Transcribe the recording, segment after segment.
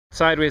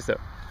sideways though.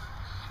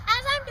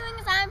 As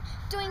I'm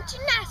doing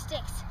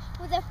gymnastics.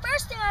 Well, the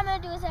first thing I'm going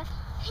to do is a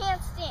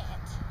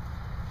handstand.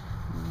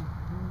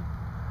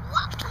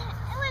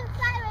 It went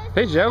sideways.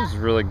 Paige, that was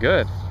really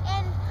good.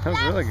 And That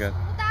was really good.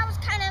 That was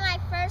kind of my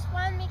first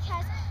one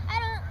because I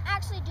don't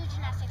actually do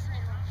gymnastics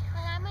anymore.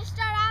 And I'm going to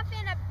start off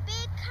in a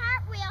big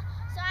cartwheel.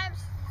 So I'm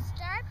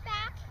start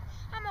back,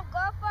 I'm going to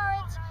go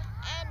forward,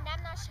 and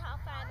I'm not sure how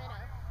far I'm going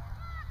to.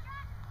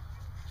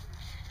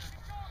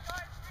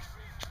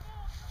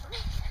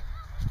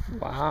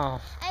 Wow.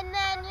 And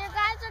then you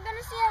guys are going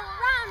to see a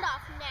round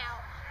off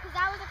now, because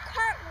that was a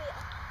cartwheel.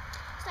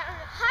 So I'm going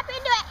to hop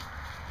into it.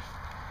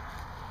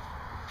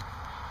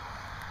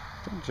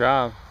 Good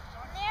job.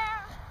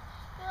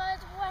 There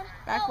was one.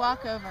 Back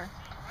walk over.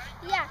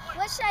 Yeah,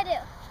 what should I do?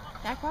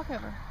 Back walk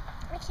over.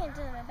 I can't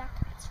do it, my back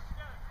hurts.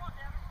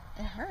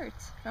 It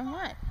hurts. From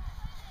what?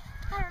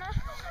 I don't know.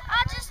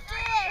 I'll just do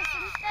this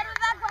instead of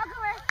back walk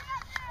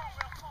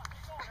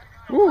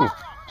over. Ooh,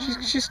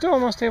 she's still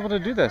almost able to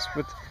do this.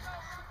 With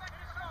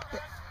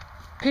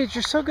Paige,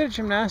 you're so good at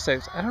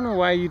gymnastics. I don't know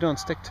why you don't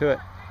stick to it.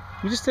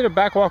 You just did a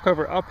back walk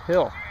over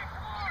uphill.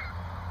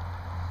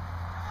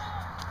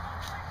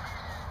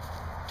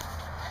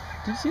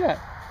 Did you see that?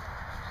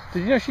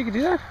 Did you know she could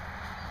do that?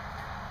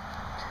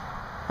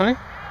 Honey?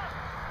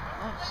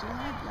 Oh, she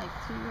had like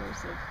 2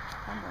 years of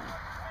fumbling.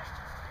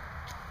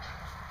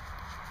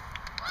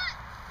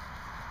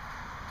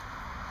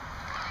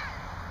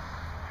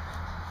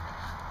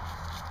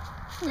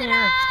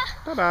 Ta-da!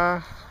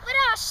 Ta-da! What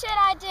else should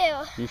I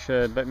do? You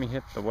should let me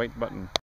hit the white button.